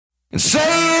And say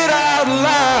it out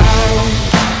loud.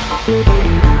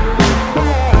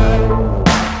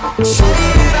 Say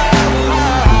it out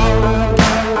loud.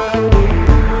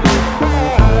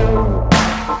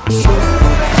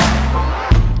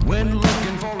 When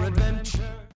looking for adventure.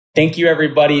 Thank you,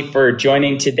 everybody, for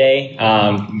joining today.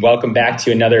 Welcome back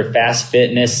to another Fast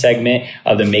Fitness segment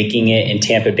of the Making It in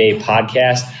Tampa Bay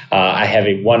podcast. I have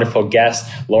a wonderful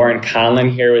guest, Lauren Conlon,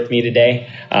 here with me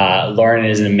today. Lauren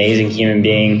is an amazing human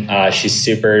being. She's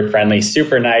super friendly,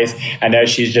 super nice. I know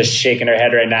she's just shaking her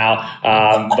head right now,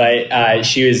 but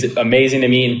she was amazing to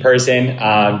meet in person.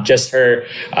 Just her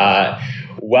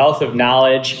wealth of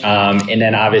knowledge, and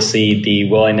then obviously the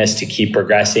willingness to keep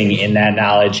progressing in that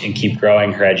knowledge and keep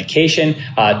growing her education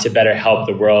to better help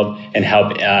the world and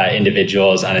help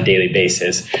individuals on a daily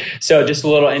basis. So just a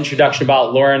little introduction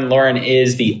about Lauren. Lauren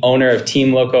is the owner of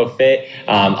Team Loco Fit.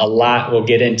 A lot we'll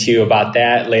get into about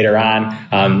that later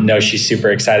on. Know she's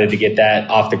super excited to get that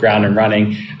off the ground and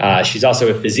running. She's also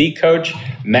a physique coach,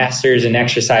 master's in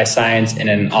exercise science, and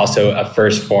then also a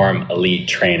First Form elite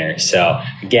trainer. So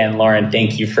again, Lauren,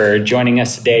 thank you for joining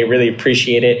us today. Really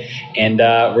appreciate it. And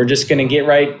we're just going to get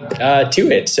right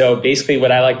to it. So basically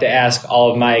what I like to ask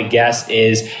all of my guests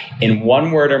is, in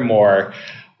one word or more,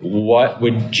 what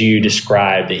would you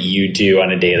describe that you do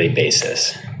on a daily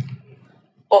basis?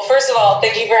 Well, first of all,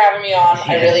 thank you for having me on.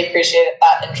 I really appreciate it.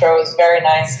 That intro was very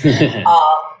nice.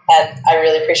 And I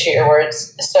really appreciate your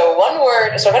words. So one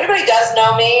word, so if anybody does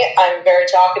know me, I'm very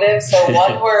talkative. So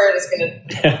one word is going to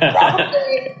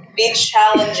probably be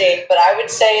challenging. But I would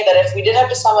say that if we did have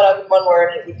to sum it up in one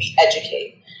word, it would be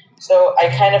educate. So I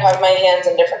kind of have my hands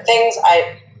in different things.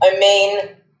 My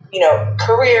main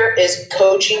career is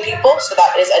coaching people, so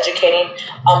that is educating.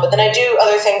 But then I do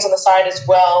other things on the side as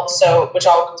well, so which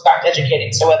all comes back to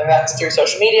educating. So whether that's through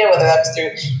social media, whether that's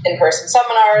through in-person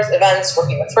seminars, events,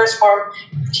 working with First Form,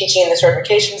 teaching the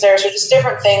certifications there, so just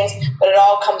different things, but it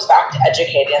all comes back to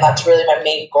educating, and that's really my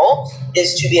main goal,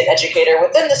 is to be an educator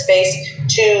within the space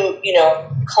to,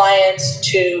 clients,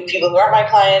 to people who aren't my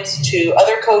clients, to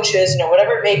other coaches,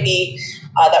 whatever it may be.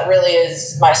 That really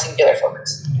is my singular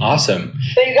focus. Awesome.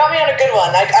 So you got me on a good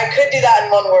one. I could do that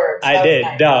in one word. So I did.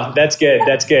 Nice. No, that's good.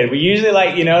 That's good. We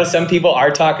usually some people are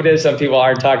talkative, some people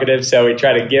aren't talkative. So we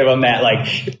try to give them that,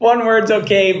 one word's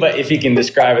okay, but if you can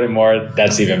describe it more,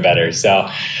 that's even better. So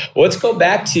let's go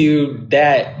back to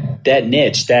that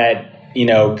niche, that,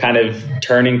 kind of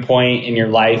turning point in your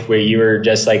life where you were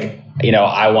just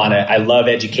I love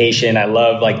education. I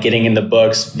love getting in the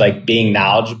books, being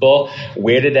knowledgeable.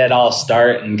 Where did that all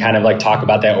start, and kind of talk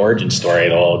about that origin story a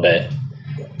little bit?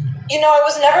 I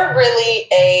was never really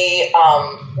a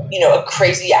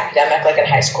crazy academic in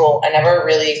high school. I never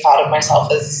really thought of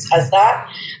myself as that.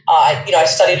 I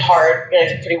studied hard, I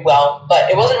did pretty well, but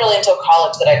it wasn't really until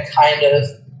college that I kind of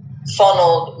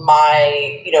funneled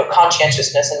my,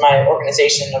 conscientiousness and my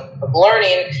organization of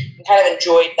learning, and kind of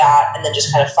enjoyed that, and then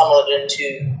just kind of funneled it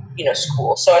into,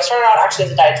 school. So I started out actually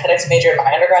as a dietetics major in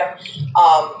my undergrad,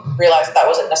 realized that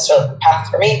wasn't necessarily the path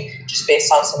for me, just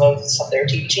based on some of the stuff they were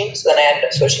teaching. So then I ended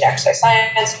up switching to exercise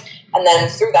science. And then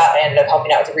through that, I ended up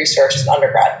helping out with research as an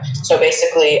undergrad. So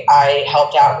basically, I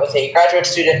helped out with a graduate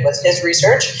student with his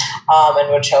research,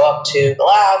 and would show up to the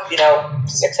lab,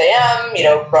 6 a.m.,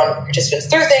 run participants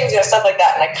through things, stuff like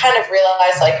that. And I kind of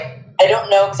realized, I don't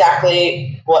know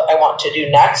exactly what I want to do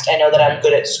next. I know that I'm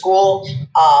good at school,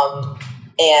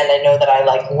 and I know that I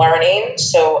like learning.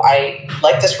 So I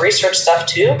like this research stuff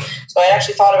too. So I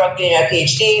actually thought about getting my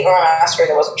PhD or my master's.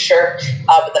 I wasn't sure.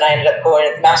 But then I ended up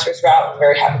going the master's route. I'm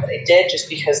very happy that I did, just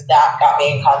because that got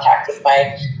me in contact with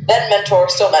my then mentor,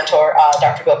 still mentor,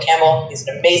 Dr. Bill Campbell. He's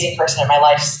an amazing person in my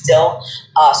life still.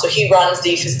 So he runs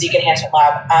the Physique Enhancement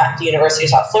Lab at the University of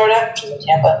South Florida, which is in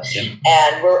Tampa. Yeah.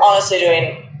 And we're honestly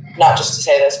doing, not just to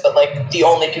say this, but the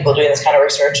only people doing this kind of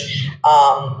research,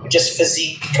 just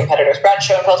physique competitors. Brad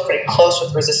Schoenfeld's pretty close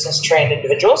with resistance trained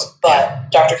individuals, but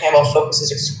Dr. Campbell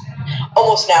focuses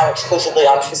almost now exclusively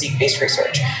on physique based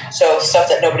research. So stuff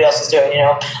that nobody else is doing,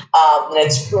 and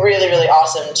it's really, really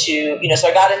awesome to, so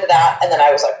I got into that, and then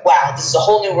I was like, wow, this is a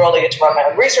whole new world. I get to run my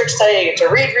own research study. I get to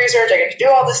read research. I get to do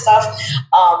all this stuff.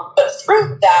 But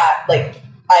through that, I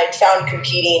had found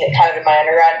competing kind of in my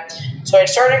undergrad. So I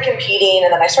started competing,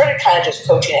 and then I started kind of just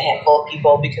coaching a handful of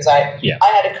people, because I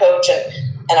had a coach,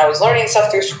 and I was learning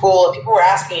stuff through school, and people were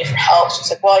asking me for help.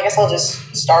 So it's well, I guess I'll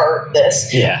just start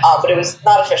this. Yeah. But it was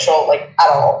not official, at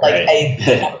all. Right. I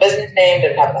didn't have a business name,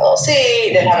 didn't have an LLC,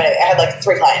 didn't have any, I had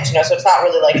 3 clients, so it's not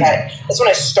really that's when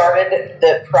I started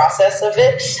the process of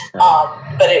it.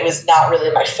 But it was not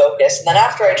really my focus. And then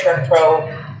after I turned pro,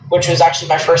 which was actually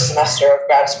my first semester of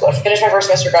grad school. I finished my first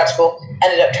semester of grad school,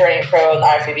 ended up turning pro in the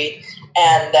IFBB.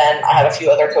 And then I had a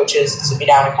few other coaches sit me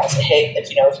down and kind of say, hey,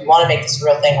 if you want to make this a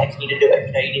real thing, like, you need to do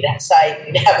it. You need to have a site, you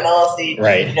need to have an LLC,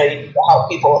 right. You need to help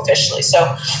people officially. So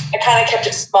I kind of kept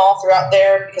it small throughout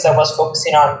there because I was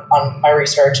focusing on my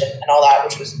research and all that,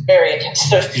 which was very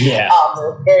intensive. Yeah.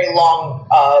 Very long,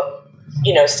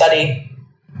 study.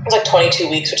 It was like 22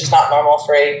 weeks, which is not normal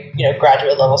for a,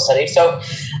 graduate level study. So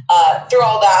through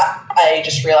all that, I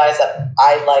just realized that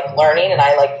I like learning and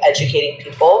I like educating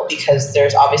people, because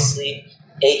there's obviously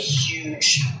a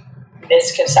huge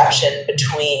misconception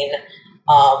between,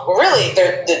 really,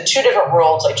 they're the two different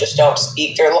worlds, like, just don't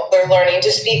speak. They're learning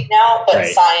to speak now, but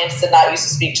right. Science did not used to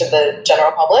speak to the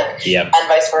general public, yep. and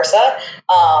vice versa.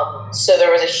 So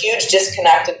there was a huge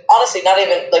disconnect, and honestly, not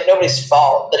even, like, nobody's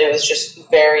fault, but it was just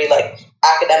very, like,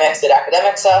 academics did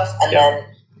academic stuff, and yep.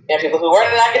 then people who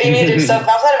weren't in academia did stuff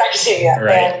outside of academia.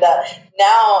 Right. And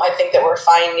now I think that we're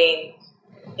finding,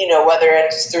 whether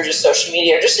it's through just social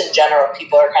media or just in general,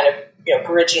 people are kind of,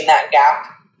 bridging that gap,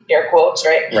 air quotes,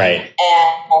 right? Right.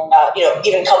 And,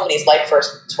 even companies like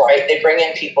First, right? They bring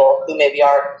in people who maybe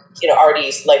are,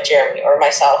 RDs like Jeremy or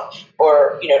myself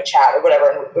or, Chad or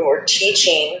whatever, and we're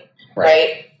teaching,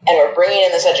 right? And we're bringing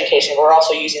in this education, but we're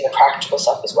also using the practical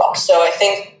stuff as well. So I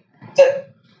think that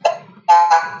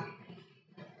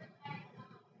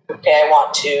I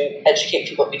want to educate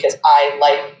people because I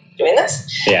like doing this.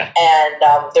 Yeah. And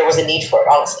there was a need for it,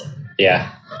 honestly.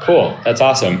 Yeah. Cool. That's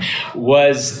awesome.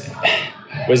 Was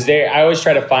there, I always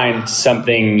try to find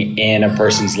something in a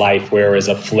person's life where it was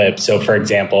a flip. So for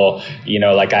example,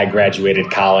 like I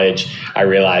graduated college, I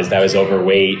realized I was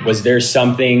overweight. Was there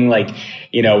something like,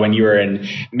 when you were in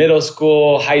middle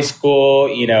school, high school,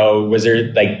 was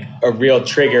there like a real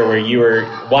trigger where you were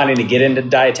wanting to get into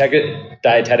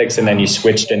dietetics and then you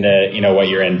switched into, what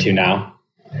you're into now?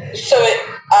 So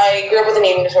I grew up with an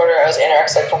eating disorder. I was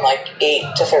anorexic from like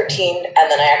 8 to 13.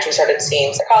 And then I actually started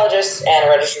seeing psychologists and a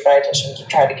registered dietitian to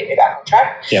try to get me back on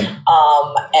track. Yep.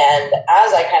 And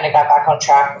as I kind of got back on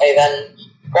track, I then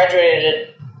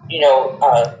graduated,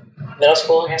 middle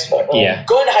school, I guess, whatever. Yeah.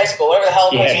 Going to high school, whatever the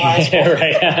hell goes in high school.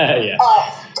 Right. Yeah.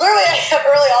 Clearly, I have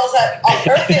early onset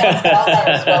Alzheimer's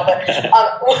as well. But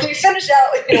when you finish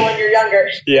out, when you're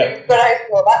younger, yeah. you go to high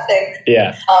school, that thing.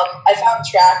 Yeah. I found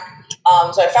track.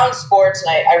 So I found sports, and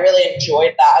I really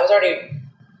enjoyed that. I was already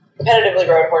competitively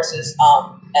rode horses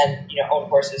and owned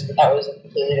horses, but that was a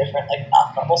completely different, like,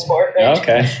 not normal sport. Right?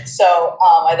 Okay. So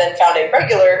I then found a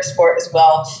regular sport as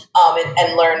well,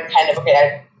 and learned kind of,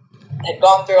 I had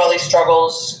gone through all these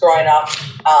struggles growing up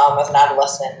as an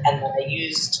adolescent, and then I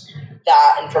used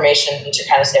that information to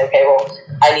kind of say, okay, well,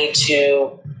 I need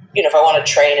to, if I want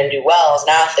to train and do well as an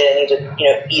athlete, I need to,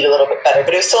 eat a little bit better.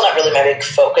 But it was still not really my big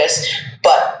focus.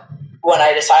 But when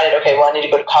I decided, okay, well, I need to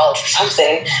go to college for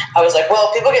something, I was like,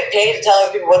 well, people get paid to tell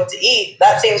other people what to eat.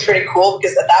 That seems pretty cool,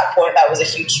 because at that point, that was a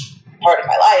huge part of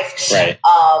my life. Right.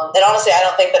 And honestly, I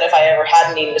don't think that if I ever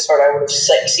had an eating disorder, I would have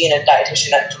seen a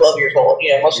dietitian at 12 years old.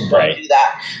 Most people don't do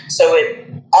that. So it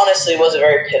honestly was a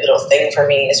very pivotal thing for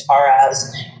me as far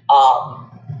as,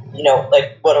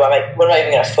 like, what am I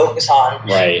even going to focus on?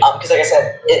 Right. Because like I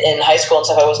said, in high school and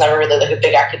stuff, I was never really like a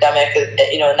big academic,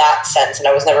 in that sense. And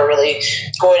I was never really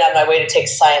going out of my way to take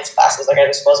science classes. Like, I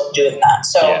just wasn't doing that.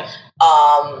 So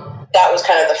that was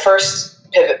kind of the first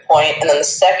pivot point. And then the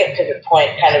second pivot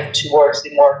point kind of towards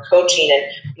the more coaching and,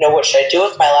 what should I do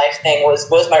with my life thing was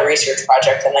my research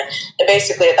project. And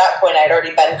basically at that point I had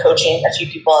already been coaching a few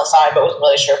people on the side, but wasn't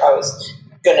really sure if I was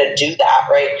going to do that,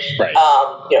 right?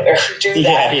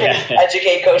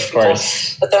 Educate, coach people.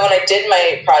 But then when I did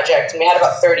my project, and we had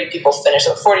about 30 people finish,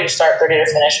 so 40 to start, 30 to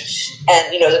finish,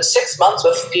 and it's 6 months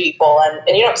with people,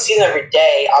 and you don't see them every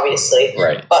day, obviously,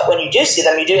 right? But when you do see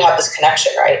them, you do have this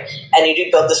connection, right? And you do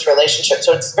build this relationship.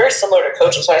 So it's very similar to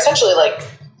coaching. So I essentially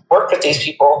worked with these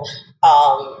people,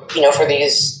 for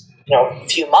these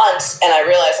few months, and I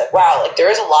realized wow,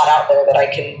 there is a lot out there that I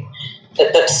can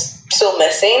that's still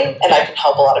missing, and I can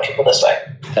help a lot of people this way.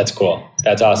 That's cool.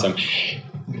 That's awesome.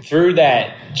 Through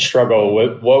that struggle,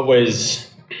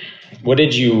 what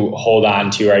did you hold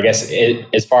on to, or I guess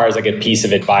as far as like a piece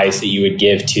of advice that you would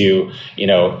give to,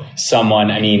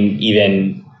 someone,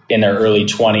 even in their early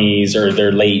 20s or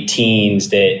their late teens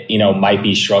that, might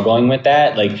be struggling with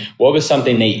that? Like, what was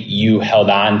something that you held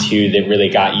on to that really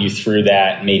got you through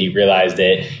that, made you realize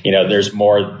that, there's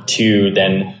more to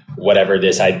than whatever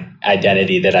this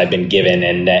identity that I've been given,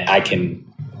 and that I can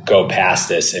go past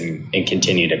this and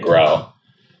continue to grow?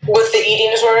 With the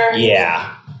eating disorder?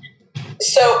 Yeah.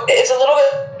 So it's a little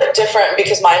bit different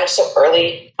because mine was so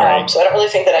early. Right. So I don't really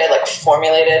think that I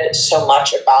formulated so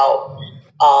much about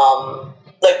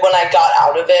like when I got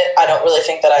out of it, I don't really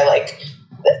think that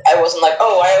I wasn't like,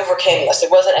 oh, I overcame this.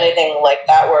 It wasn't anything like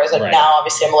that. Whereas like now,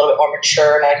 obviously, I'm a little bit more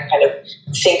mature and I can kind of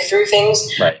think through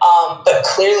things. Right. But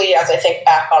clearly, as I think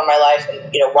back on my life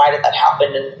and, why did that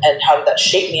happen and how did that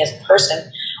shape me as a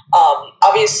person?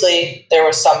 Obviously, there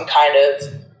was some kind of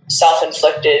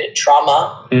self-inflicted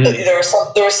trauma. Mm-hmm. There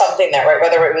was something there, right?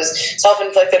 Whether it was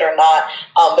self-inflicted or not.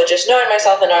 But just knowing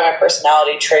myself and knowing my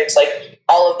personality traits, like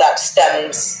all of that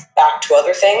stems back to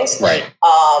other things. Right.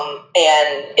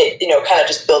 And it, kind of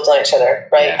just builds on each other,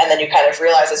 right? Yeah. And then you kind of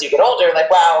realize as you get older, like,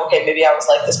 wow, okay, maybe I was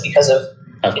like this because of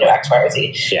X, Y, or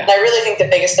Z. Yeah. And I really think the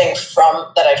biggest thing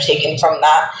that I've taken from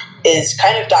that is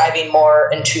kind of diving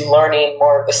more into learning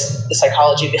more of the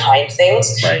psychology behind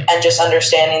things, right, and just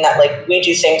understanding that like we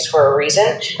do things for a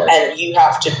reason, and you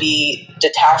have to be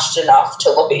detached enough to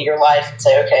look at your life and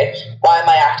say, okay, why am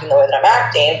I acting the way that I'm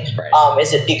acting? Right.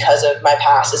 Is it because of my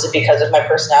past? Is it because of my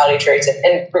personality traits?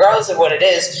 And regardless of what it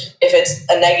is, if it's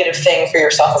a negative thing for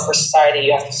yourself or for society,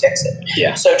 you have to fix it.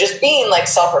 Yeah. So just being like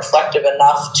self-reflective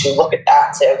enough to look at that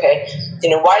and say, okay,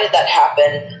 why did that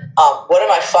happen? What am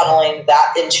I funneling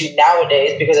that into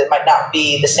nowadays? Because it might not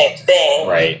be the same thing.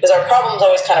 Right. Because our problems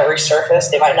always kind of resurface.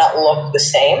 They might not look the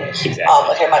same. Exactly.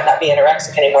 Like I might not be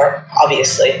anorexic anymore,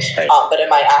 obviously. Right. But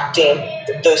am I acting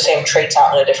those same traits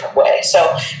out in a different way?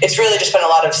 So it's really just been a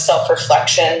lot of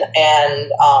self-reflection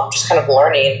and just kind of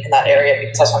learning in that area,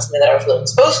 because that's not something that I was really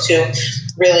exposed to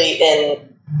really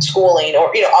in schooling. Or,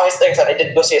 obviously, like I said, I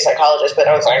did go see a psychologist, but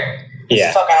I was like,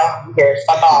 fuck out here,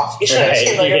 fuck off. Like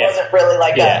it wasn't really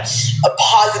like a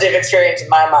positive experience in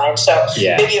my mind. So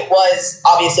maybe it was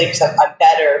obviously because I'm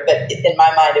better, but in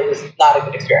my mind it was not a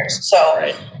good experience.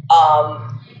 So,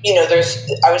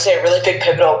 I would say a really big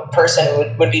pivotal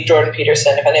person would be Jordan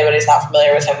Peterson. If anybody's not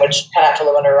familiar with him, which kind of have to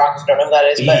live under a rock if you don't know who that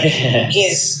is, but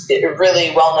he's a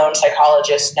really well-known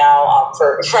psychologist now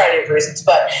for a variety of reasons.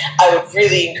 But I would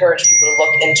really encourage people to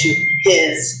look into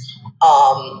his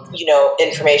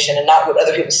information and not what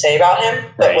other people say about him,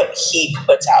 but what he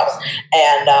puts out.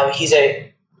 And he's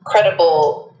a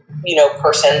credible,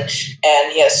 person,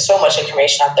 and he has so much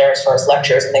information out there as far as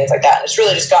lectures and things like that. And it's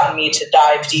really just gotten me to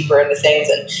dive deeper into things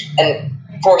and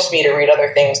forced me to read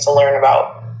other things to learn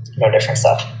about, different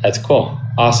stuff. That's cool.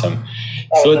 Awesome.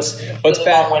 So what's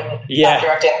fast? Yeah.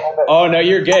 Oh no,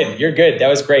 you're good. You're good. That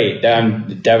was great.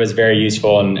 That was very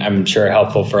useful and I'm sure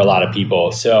helpful for a lot of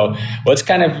people. So let's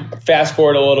kind of fast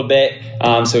forward a little bit.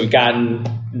 So we've gotten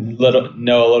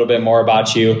know a little bit more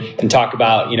about you and talk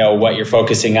about, what you're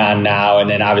focusing on now. And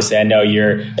then obviously I know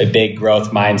you're a big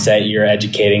growth mindset, you're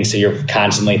educating, so you're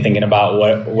constantly thinking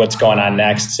about what's going on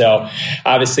next. So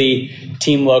obviously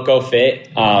Team Loco Fit,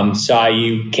 saw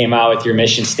you came out with your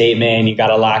mission statement, you got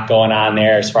a lot going on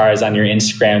there as far as on your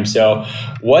Instagram. So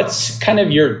what's kind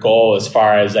of your goal as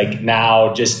far as like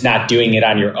now just not doing it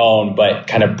on your own, but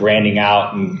kind of branding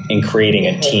out and creating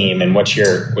a team, and what's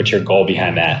your goal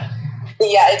behind that?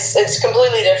 Yeah, it's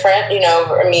completely different,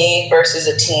 me versus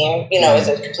a team, is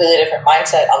a completely different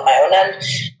mindset on my own end.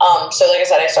 So like I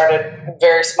said, I started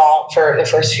very small for the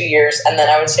first few years. And then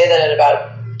I would say that at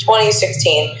about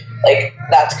 2016, like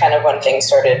that's kind of when things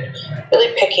started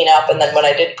really picking up. And then when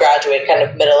I did graduate kind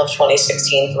of middle of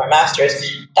 2016 for my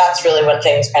master's, that's really when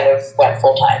things kind of went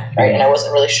full time, right? And I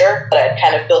wasn't really sure, but I had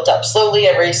kind of built up slowly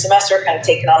every semester, kind of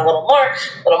taken on a little more,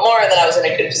 and then I was in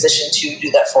a good position to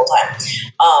do that full time.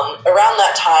 Around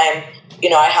that time,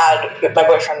 I had my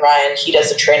boyfriend Ryan, he does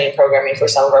the training programming for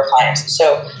some of our clients.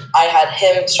 So I had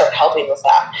him start helping with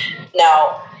that.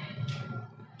 Now,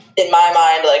 in my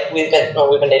mind, like we've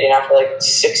been dating now for like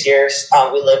 6 years.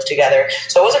 We lived together.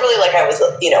 So it wasn't really like I was,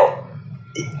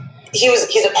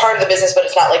 he's a part of the business, but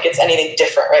it's not like it's anything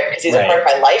different, right? Because he's a part of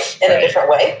my life in a different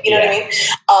way. You know what I mean?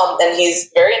 And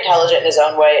he's very intelligent in his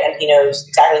own way, and he knows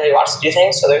exactly how he wants to do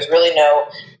things. So there's really no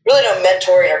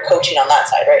mentoring or coaching on that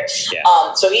side, right? Yeah.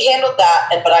 So he handled that,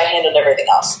 but I handled everything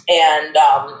else, and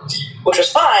which was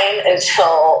fine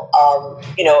until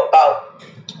about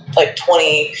like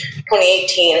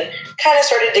 2018, kind of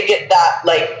started to get that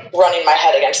like running my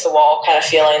head against the wall, kind of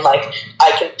feeling like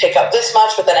I can pick up this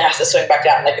much, but then it has to swing back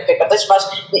down, and I can pick up this much.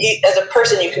 As a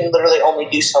person, you can literally only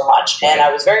do so much, and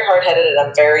I was very hard-headed, and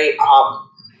I'm very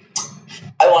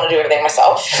I want to do everything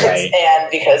myself,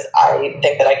 and because I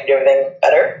think that I can do everything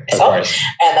better myself,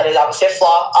 and that is obviously a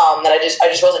flaw. That I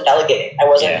just wasn't delegating. I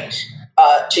wasn't.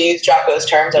 To use Jocko's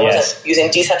terms, I wasn't using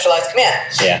decentralized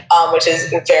command, which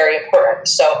is very important.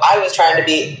 So I was trying to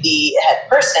be the head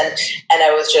person, and I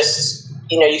was just,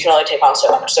 you can only take on so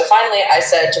much. So finally I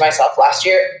said to myself last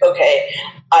year, okay,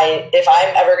 if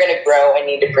I'm ever going to grow, I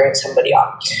need to bring somebody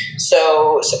on.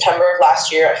 So September of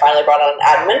last year, I finally brought on an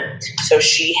admin. So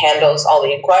she handles all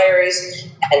the inquiries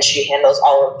and she handles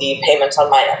all of the payments on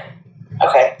my end.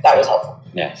 Okay, that was helpful.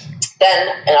 Yes.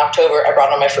 Then in October, I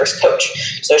brought on my first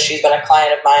coach. So she's been a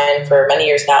client of mine for many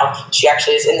years now. She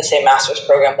actually is in the same master's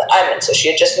program that I'm in. So she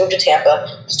had just moved to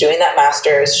Tampa, was doing that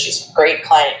master's. She's a great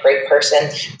client, great person.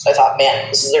 So I thought,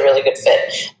 man, this is a really good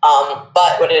fit.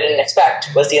 But what I didn't expect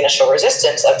was the initial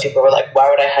resistance of people were like, why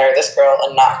would I hire this girl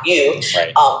and not you?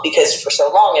 Right. Because for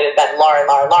so long it had been Lauren.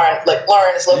 Like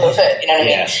Lauren is local fit, you know what I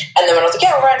mean? And then when I was like,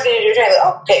 yeah, well, Ryan's going to do training, like,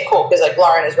 oh, okay, cool. Because like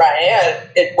Lauren is Ryan, yeah,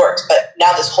 it works. But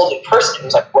now this whole new person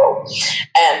was like, whoa.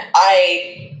 And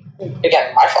I,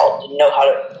 again, my fault, didn't know how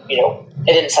to,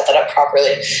 I didn't set that up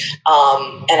properly.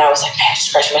 And I was like, man, I just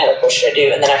scratched my head, like, what should I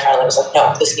do? And then I finally was like,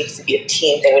 no, this needs to be a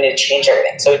team thing. We need to change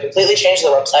everything. So we completely changed the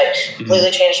website,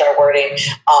 completely changed our wording.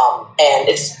 And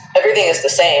everything is the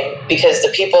same because the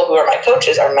people who are my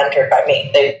coaches are mentored by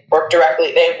me. They work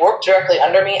directly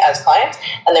under me as clients,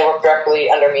 and they work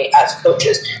directly under me as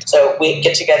coaches. So we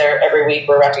get together every week.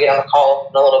 We're about to get on a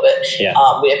call in a little bit. Yeah.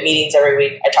 We have meetings every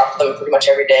week. I talk to them pretty much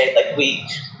every day. Like we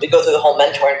go through the whole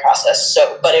mentoring process.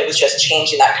 So, but it was just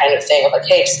changing that kind of thing of like,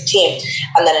 hey, it's a team.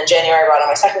 And then in January, I brought on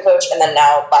my second coach. And then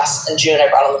now in June, I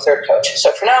brought on the third coach.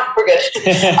 So for now, we're good. We've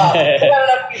got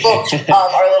enough people,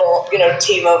 our little,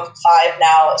 team of 5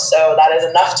 now. So that is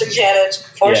enough to manage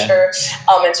for sure.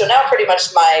 And so now pretty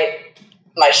much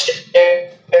my shift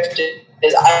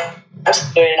is I'm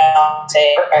doing it now,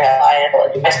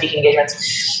 I do my speaking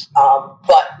engagements.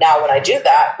 But now when I do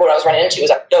that, what I was running into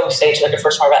was I would go stage like a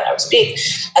first time event, I would speak,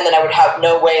 and then I would have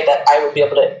no way that I would be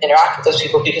able to interact with those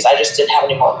people because I just didn't have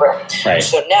any more room. Right.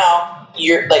 So now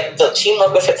you're like the Team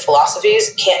Loco Fit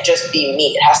philosophies can't just be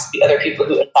me. It has to be other people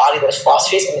who embody those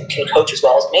philosophies and can coach as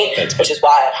well as me, which is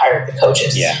why I've hired the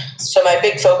coaches. Yeah. So my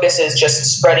big focus is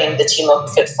just spreading the Team Loco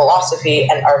Fit philosophy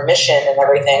and our mission and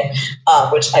everything,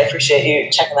 which I appreciate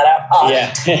you checking that out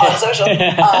on social. I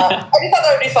just thought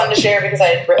that would be fun to share because I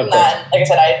had written that. And like I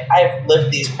said, I've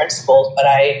lived these principles, but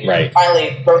I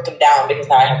finally wrote them down because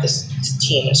now I have this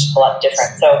team. It's a lot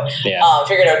different. So I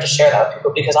figured I would just share that with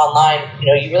people because online,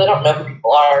 you really don't know who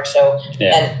people are. So,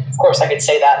 and of course I could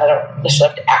say that. I don't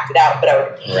necessarily have to act it out, but I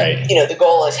would, the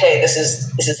goal is, hey, this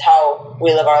is how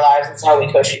we live our lives. This is how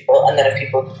we coach people. And then if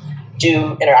people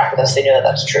do interact with us, they know that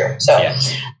that's true. So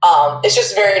it's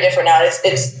just very different now.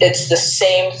 It's the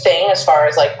same thing as far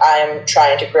as like I'm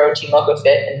trying to grow Team Loco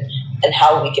Fit and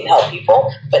how we can help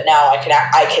people, but now I can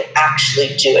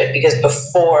actually do it because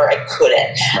before I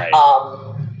couldn't.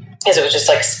 Because it was just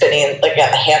like spinning like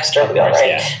on the hamster wheel,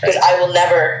 right? Because I will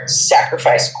never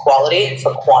sacrifice quality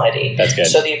for quantity. That's good.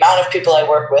 So the amount of people I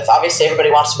work with, obviously everybody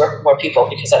wants to work with more people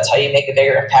because that's how you make a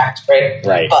bigger impact, right?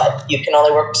 Right. But you can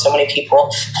only work with so many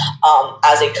people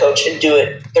as a coach and do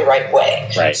it the right way.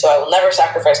 Right. So I will never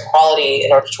sacrifice quality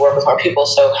in order to work with more people.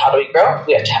 So how do we grow?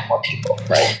 We have to have more people.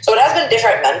 Right. So it has been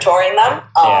different mentoring them.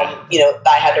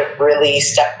 I had to really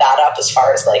step that up as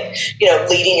far as like,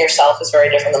 leading yourself is very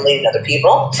different than leading other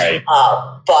people. Right.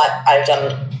 But I've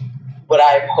done what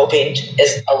I'm hoping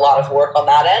is a lot of work on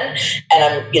that end, and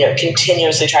I'm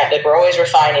continuously trying to. We're always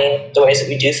refining the ways that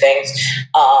we do things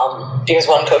because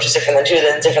one coach is different than 2,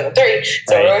 then it's different than 3.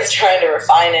 So we're always trying to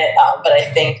refine it. But I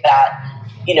think that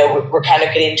we're kind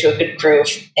of getting into a good groove,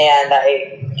 and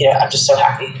I'm just so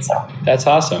happy. So that's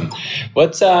awesome.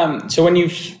 What's so when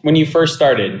you first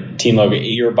started Team Loco,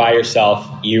 you were by yourself.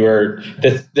 You were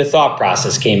the thought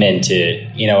process came into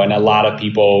and a lot of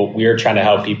people, we were trying to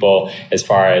help people as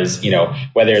far as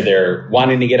whether they're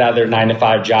wanting to get out of their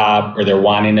 9-to-5 job or they're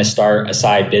wanting to start a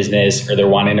side business or they're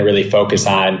wanting to really focus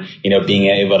on being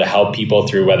able to help people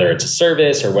through whether it's a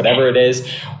service or whatever it is.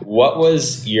 What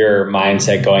was your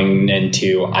mindset going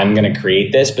into I'm going to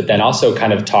create this, but then also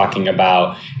kind of talking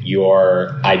about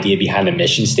your idea behind the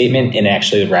mission statement and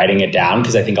actually writing it down?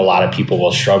 Because I think a lot of people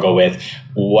will struggle with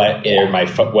what's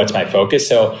my focus.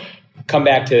 So come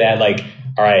back to that, like,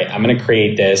 all right, I'm going to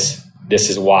create this. This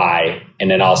is why. And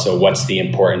then also what's the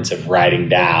importance of writing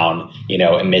down,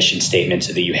 a mission statement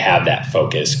so that you have that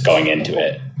focus going into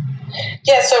it.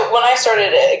 Yeah, so when I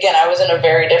started, again, I was in a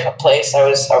very different place. I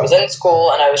was in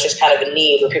school and I was just kind of in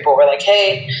need where people were like,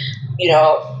 hey,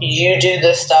 you do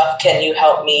this stuff. Can you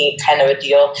help me kind of a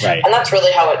deal? Right. And that's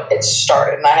really how it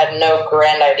started. And I had no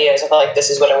grand ideas. I felt like this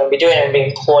is what I'm going to be doing. I'm going to be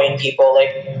employing people like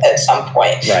at some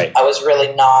point. Right. I was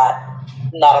really not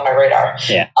on my radar.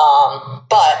 Yeah.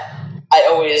 But I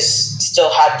always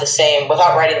still had the same,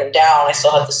 without writing them down, I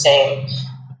still had the same,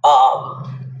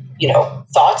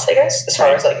 thoughts, I guess, as far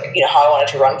Right. as like, you know, how I wanted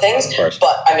to run things. Of course.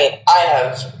 But I mean, I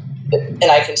have, and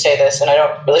I can say this, and I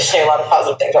don't really say a lot of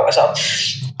positive things about myself.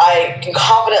 I can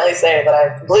confidently say that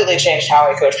I've completely changed how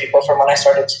I coach people from when I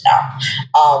started to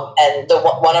now. And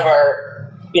one of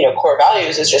our, you know, core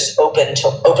values is just openness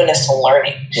to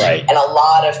learning. Right. And a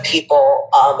lot of people,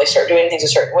 they start doing things a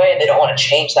certain way and they don't want to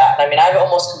change that. And I mean, I've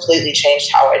almost completely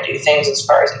changed how I do things as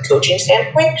far as a coaching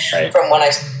standpoint Right. from when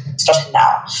I started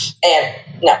now. And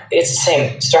no, it's the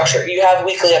same structure. You have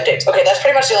weekly updates. Okay, that's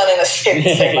pretty much the only thing that's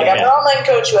the same. Like, I'm an online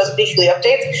coach who has weekly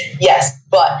updates, yes,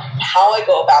 but how I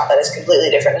go about that is completely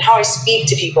different. And how I speak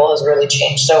to people has really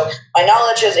changed. So my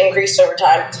knowledge has increased over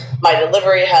time. My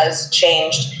delivery has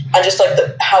changed. And just like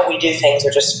how we do things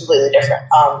are just completely different.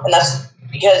 And that's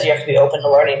because you have to be open to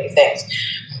learning new things.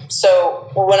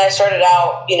 So when I started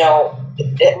out, you know,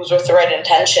 it was with the right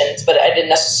intentions, but I didn't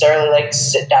necessarily like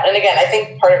sit down. And again, I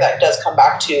think part of that does come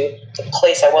back to the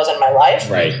place I was in my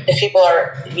life. Right. If people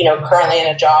are, you know, currently in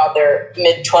a job, they're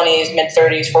mid-20s,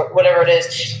 mid-30s, whatever it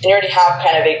is, and you already have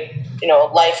kind of a, you know,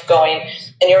 life going,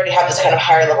 and you already have this kind of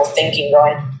higher level thinking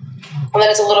going, and then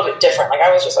it's a little bit different. Like,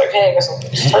 I was just like, hey, I guess I'll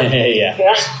start, Yeah. you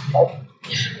know, like,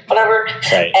 whatever.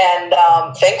 Right.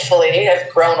 And thankfully,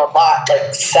 I've grown a lot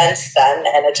like since then,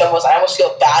 and it's almost, I almost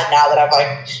feel bad now that I've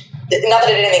like, not that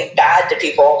I did anything bad to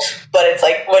people, but it's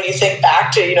like when you think back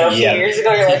to, you know, a few years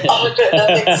ago, you're like, oh, I could have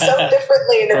done things so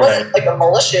differently. And it wasn't like a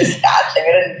malicious bad thing.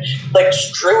 I didn't like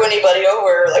screw anybody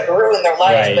over, like ruin their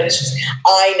life. Right. But it's just,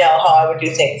 I know how I would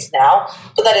do things now.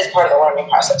 But that is part of the learning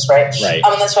process, right? Right.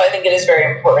 And that's why I think it is very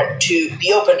important to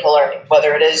be open to learning,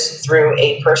 whether it is through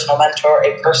a personal mentor,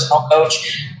 a personal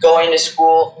coach, going to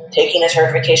school, taking a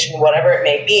certification, whatever it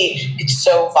may be. It's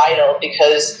so vital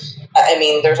because, I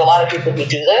mean, there's a lot of people who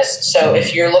do this. So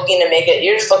if you're looking to make it,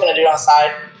 you're just looking to do it on the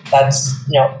side, that's,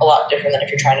 you know, a lot different than if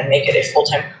you're trying to make it a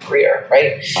full-time career,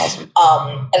 right? Awesome.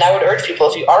 And I would urge people,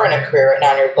 if you are in a career right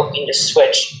now and you're looking to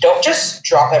switch, don't just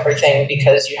drop everything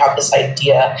because you have this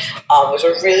idea. There's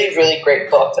a really, really great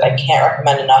book that I can't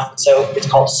recommend enough. So it's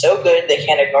called So Good They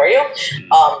Can't Ignore You.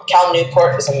 Cal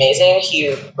Newport is amazing.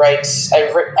 He writes, I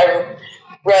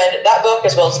read that book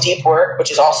as well as Deep Work,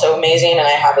 which is also amazing, and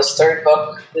I have his third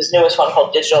book, his newest one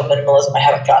called Digital Minimalism. I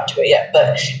haven't gotten to it yet,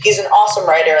 but he's an awesome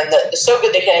writer, and the So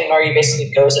Good They Can't Ignore You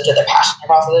basically goes into the passion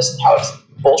hypothesis and how it's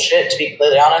bullshit, to be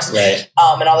completely honest. Right.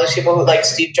 And all those people who like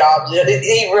Steve Jobs,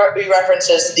 he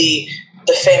references the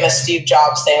famous Steve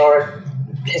Jobs thing, or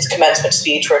his commencement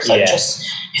speech, where it's like, just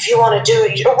if you want to do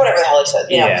it, or whatever the hell he said,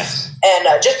 you know.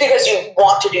 And just because you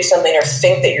want to do something or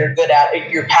think that you're good at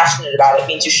it, you're passionate about it,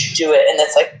 means you should do it. And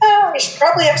it's like, oh, you should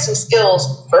probably have some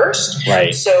skills first.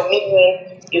 Right. So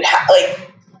meaning you have,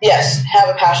 like, yes, have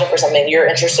a passion for something, you're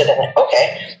interested in it.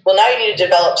 Okay. Well, now you need to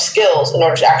develop skills in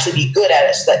order to actually be good at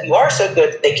it, so that you are so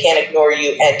good that they can't ignore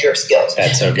you and your skills.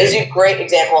 That's so good. There's a great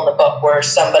example in the book where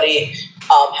somebody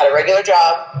had a regular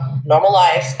job, normal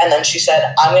life, and then she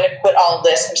said, I'm going to quit all of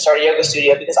this and start a yoga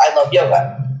studio because I love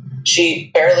yoga.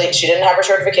 She didn't have her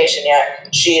certification yet.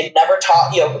 She had never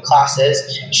taught yoga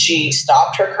classes. She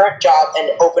stopped her current job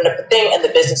and opened up a thing, and the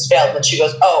business failed. And then she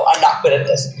goes, oh, I'm not good at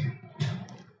this.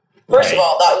 First of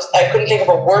all, I couldn't think of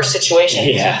a worse situation.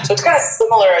 Yeah. So it's kind of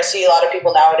similar. I see a lot of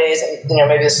people nowadays, and, you know,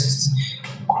 maybe this is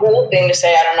a cool thing to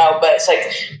say, I don't know, but it's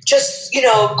like, just, you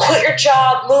know, quit your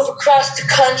job, move across the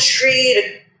country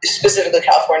to specifically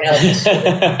California,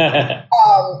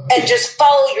 and just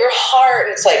follow your heart.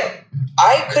 And it's like,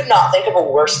 I could not think of a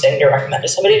worse thing to recommend to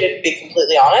somebody, to be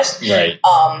completely honest. Right.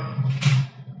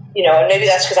 You know, and maybe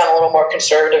that's because I'm a little more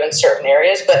conservative in certain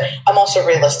areas, but I'm also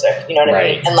realistic. You know what I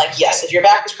mean? And like, yes, if your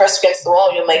back is pressed against the wall,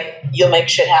 you'll make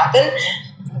shit happen.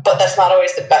 But that's not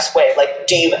always the best way. Like,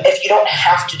 if you don't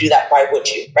have to do that, why would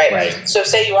you? Right. So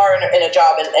say you are in a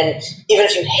job, and even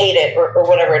if you hate it or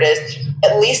whatever it is,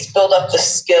 at least build up the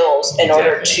skills in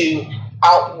order to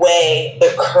outweigh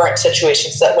the current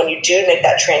situation, so that when you do make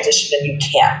that transition, then you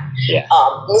can. Yeah.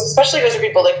 Especially those are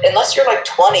people, like, unless you're like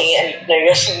 20 and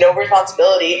you have no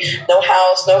responsibility, no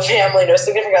house, no family, no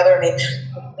significant other. I mean,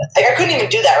 like, I couldn't even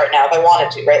do that right now if I wanted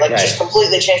to, right? Like, just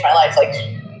completely change my life. Like,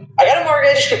 I got a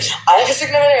mortgage, I have a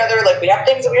significant other, like, we have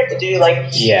things that we have to do,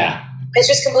 like, it's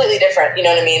just completely different, you know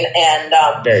what I mean?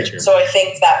 And very true. So I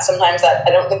think that sometimes I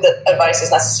don't think that advice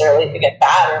is necessarily, again,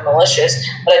 bad or malicious,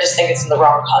 but I just think it's in the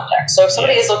wrong context. So if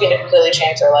somebody is looking to completely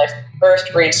change their life,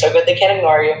 first, read So Good They Can't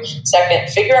Ignore You. Second,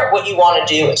 figure out what you want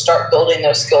to do and start building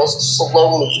those skills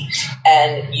slowly,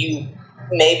 and you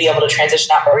may be able to transition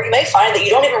out, or you may find that you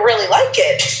don't even really like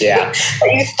it. Yeah. Or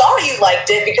you thought you liked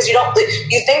it because you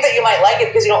think that you might like it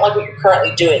because you don't like what you're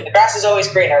currently doing. The grass is always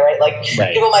greener, right? Like,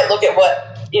 people might look at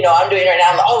what I'm doing right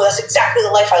now. I'm like, oh, that's exactly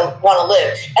the life I want to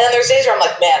live. And then there's days where I'm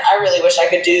like, man, I really wish I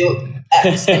could do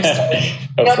X.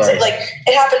 Like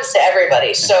it happens to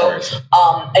everybody. So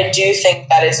I do think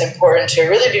that it's important to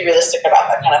really be realistic about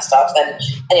that kind of stuff. And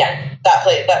yeah, that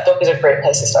book is a great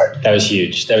place to start. That was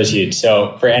huge.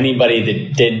 So for anybody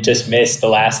that did just miss the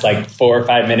last 4 or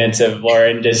 5 minutes of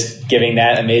Lauren just giving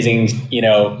that amazing,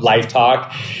 life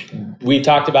talk, we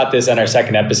talked about this on our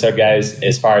second episode, guys,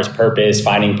 as far as purpose,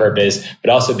 finding purpose,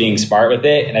 but also being smart with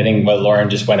it. And I think what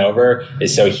Lauren just went over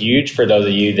is so huge for those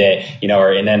of you that,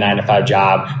 are in a 9-to-5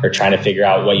 job or trying to figure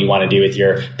out what you want to do with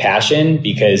your passion,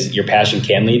 because your passion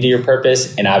can lead to your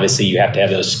purpose. And obviously you have to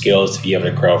have those skills to be able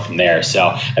to grow from there. So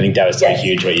I think that was so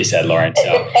huge what you said, Lauren.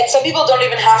 So. And some people don't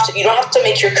even you don't have to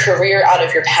make your career out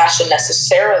of your passion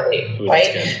necessarily,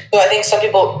 right? So I think some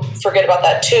people forget about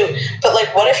that too. But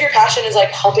what if your passion is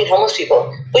helping homeless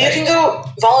people? Well, you can go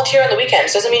volunteer on the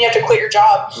weekends. Doesn't mean you have to quit your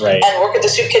job and work at the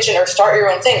soup kitchen or start your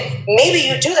own thing. Maybe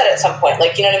you do that at some point.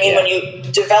 You know what I mean? When you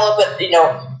develop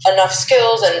enough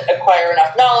skills and acquire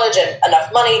enough knowledge and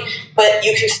enough money, but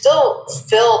you can still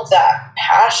fill that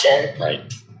passion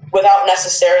without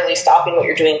necessarily stopping what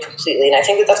you're doing completely. And I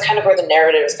think that's kind of where the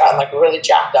narrative has gotten really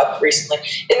jacked up recently.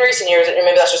 In recent years, and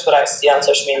maybe that's just what I see on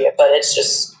social media, but it's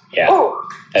just,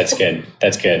 That's good.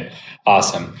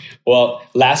 Awesome. Well,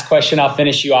 last question I'll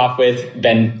finish you off with,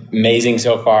 been amazing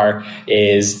so far,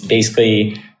 is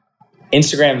basically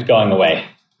Instagram's going away.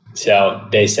 So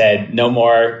they said no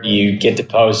more. You get to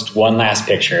post one last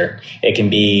picture. It can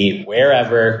be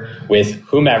wherever with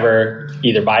whomever,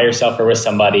 either by yourself or with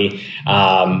somebody,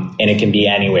 and it can be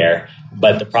anywhere.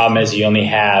 But the problem is you only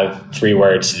have 3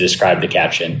 words to describe the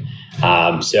caption.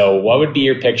 So what would be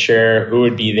your picture? Who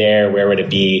would be there? Where would it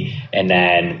be? And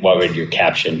then what would your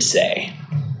caption say?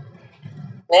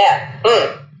 Man.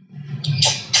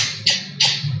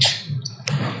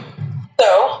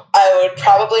 So I would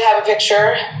probably have a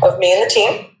picture of me and the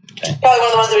team. Okay. Probably one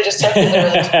of the ones that we just took.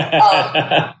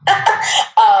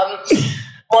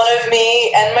 One of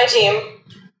me and my team,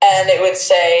 and it would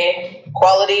say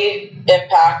quality,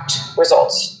 impact,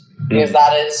 results, because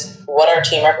that is what our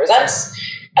team represents.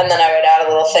 And then I would add a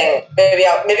little thing. Maybe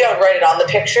I would write it on the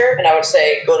picture, and I would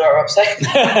say, "Go to our website,"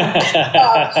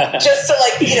 just to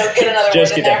get another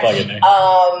just word in get that there. plug in there.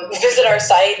 Visit our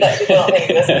site that people don't think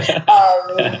exists.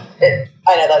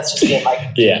 I know that's just being but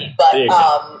that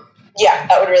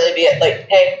would really be it.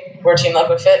 Hey, we're Team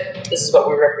Liquid Fit. This is what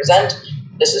we represent.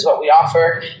 This is what we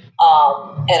offer.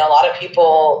 And a lot of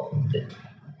people,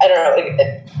 I don't know,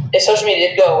 if social media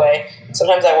did go away,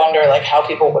 sometimes I wonder how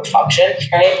people would function,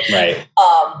 right? Right.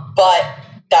 But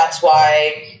that's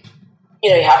why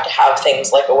you have to have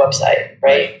things like a website,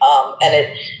 right?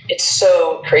 And it's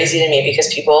so crazy to me because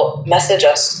people message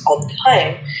us all the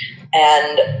time,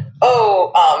 and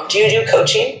do you do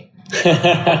coaching?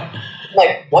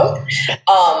 What?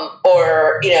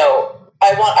 Or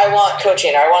I want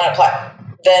coaching, or I want to apply.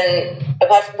 Then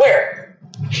apply for where?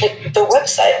 The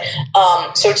website.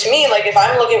 So to me, if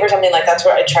I'm looking for something that's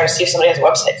where I try to see if somebody has a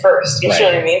website first. You know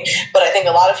what I mean? But I think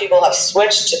a lot of people have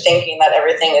switched to thinking that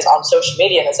everything is on social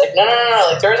media, and it's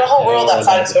no. There's a whole world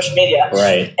outside of social media.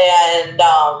 Right. And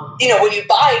when you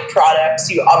buy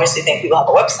products, you obviously think people have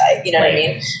a website. You know what I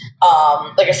mean?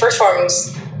 At First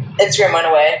Form's Instagram went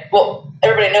away. Well,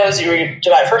 everybody knows you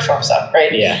buy First Form stuff,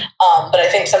 right? Yeah. But I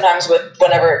think sometimes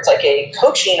whenever it's a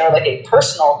coaching or a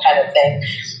personal kind of thing,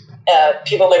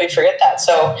 people maybe forget that.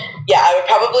 So yeah, I would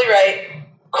probably write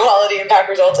quality, impact,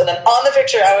 results, and then on the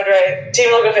picture I would write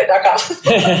teamliquidfit.com.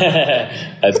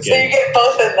 That's good. So you get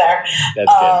both in there.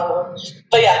 That's good.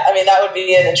 But yeah, that would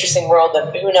be an interesting world,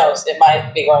 and who knows, it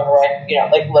might be going away.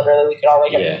 Literally we could all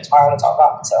wake up tomorrow and it's all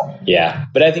gone. So yeah,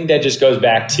 but I think that just goes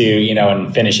back to,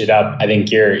 and finish it up. I think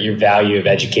your value of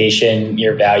education,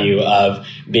 your value of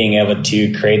being able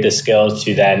to create the skills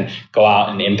to then go out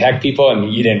and impact people.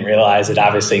 And you didn't realize that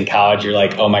obviously in college, you're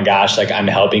oh my gosh, I'm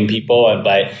helping people.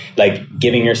 But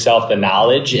giving yourself the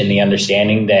knowledge and the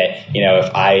understanding that,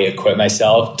 if I equip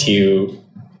myself to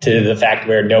the fact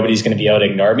where nobody's going to be able to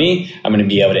ignore me, I'm going to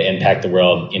be able to impact the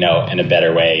world, in a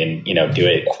better way, and, do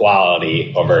it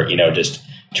quality over, just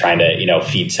trying to,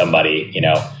 feed somebody,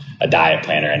 a diet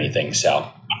plan or anything. So.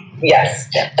 Yes.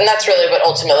 And that's really what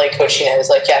ultimately coaching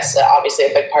is. Yes, obviously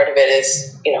a big part of it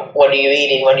is, what are you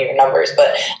eating? What are your numbers?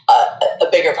 But a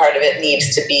bigger part of it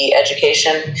needs to be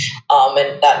education.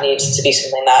 And that needs to be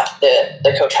something that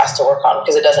the coach has to work on,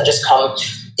 because it doesn't just come,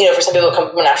 for some people it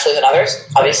comes more naturally than others,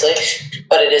 obviously,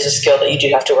 but it is a skill that you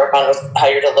do have to work on with how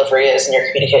your delivery is and your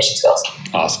communication skills.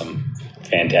 Awesome.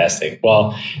 Fantastic.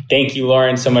 Well, thank you,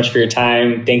 Lauren, so much for your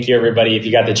time. Thank you, everybody. If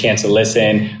you got the chance to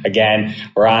listen, again,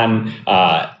 we're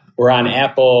We're on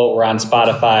Apple, we're on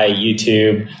Spotify,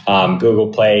 YouTube,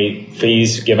 Google Play.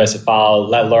 Please give us a follow.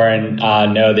 Let Lauren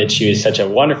know that she was such a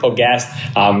wonderful guest.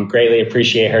 Greatly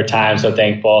appreciate her time. So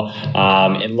thankful.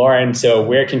 And Lauren, so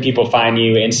where can people find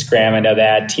you? Instagram, I know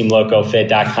that.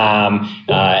 TeamLocoFit.com.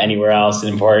 Anywhere else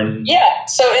important? Yeah.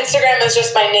 So Instagram is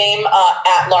just my name,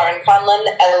 at Lauren Conlin,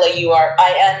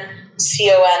 LaurinConlin.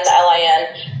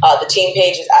 The team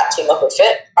page is at Team Loco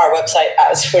Fit. Our website,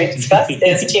 as we discussed,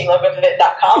 is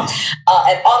teamlocofit.com.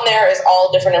 And on there is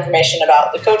all different information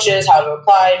about the coaches, how to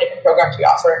apply, different programs we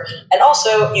offer. And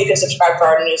also you can subscribe for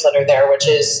our newsletter there, which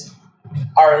is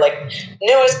our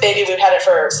newest baby. We've had it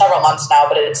for several months now,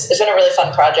 but it's been a really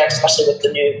fun project, especially with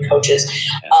the new coaches.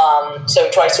 So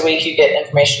twice a week you get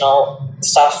informational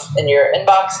stuff in your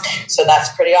inbox. So that's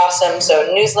pretty awesome.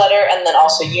 So newsletter, and then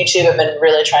also YouTube. I've been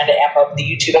really trying to amp up the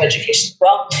YouTube education as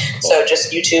well. Cool. So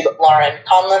just YouTube Lauren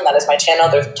Conlin. That is my channel.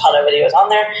 There's a ton of videos on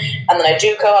there. And then I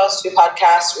do co-host 2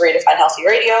 podcasts, Redefine Healthy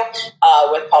Radio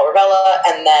with Paul Ravella,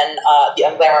 and then The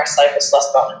Unglamorous Life with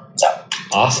Celeste Bowman. So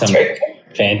awesome.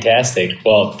 Fantastic.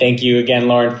 Well, thank you again,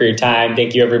 Lauren, for your time.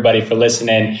 Thank you, everybody, for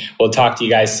listening. We'll talk to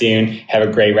you guys soon. Have a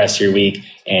great rest of your week,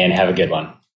 and have a good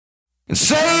one.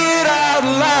 Say it out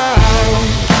loud.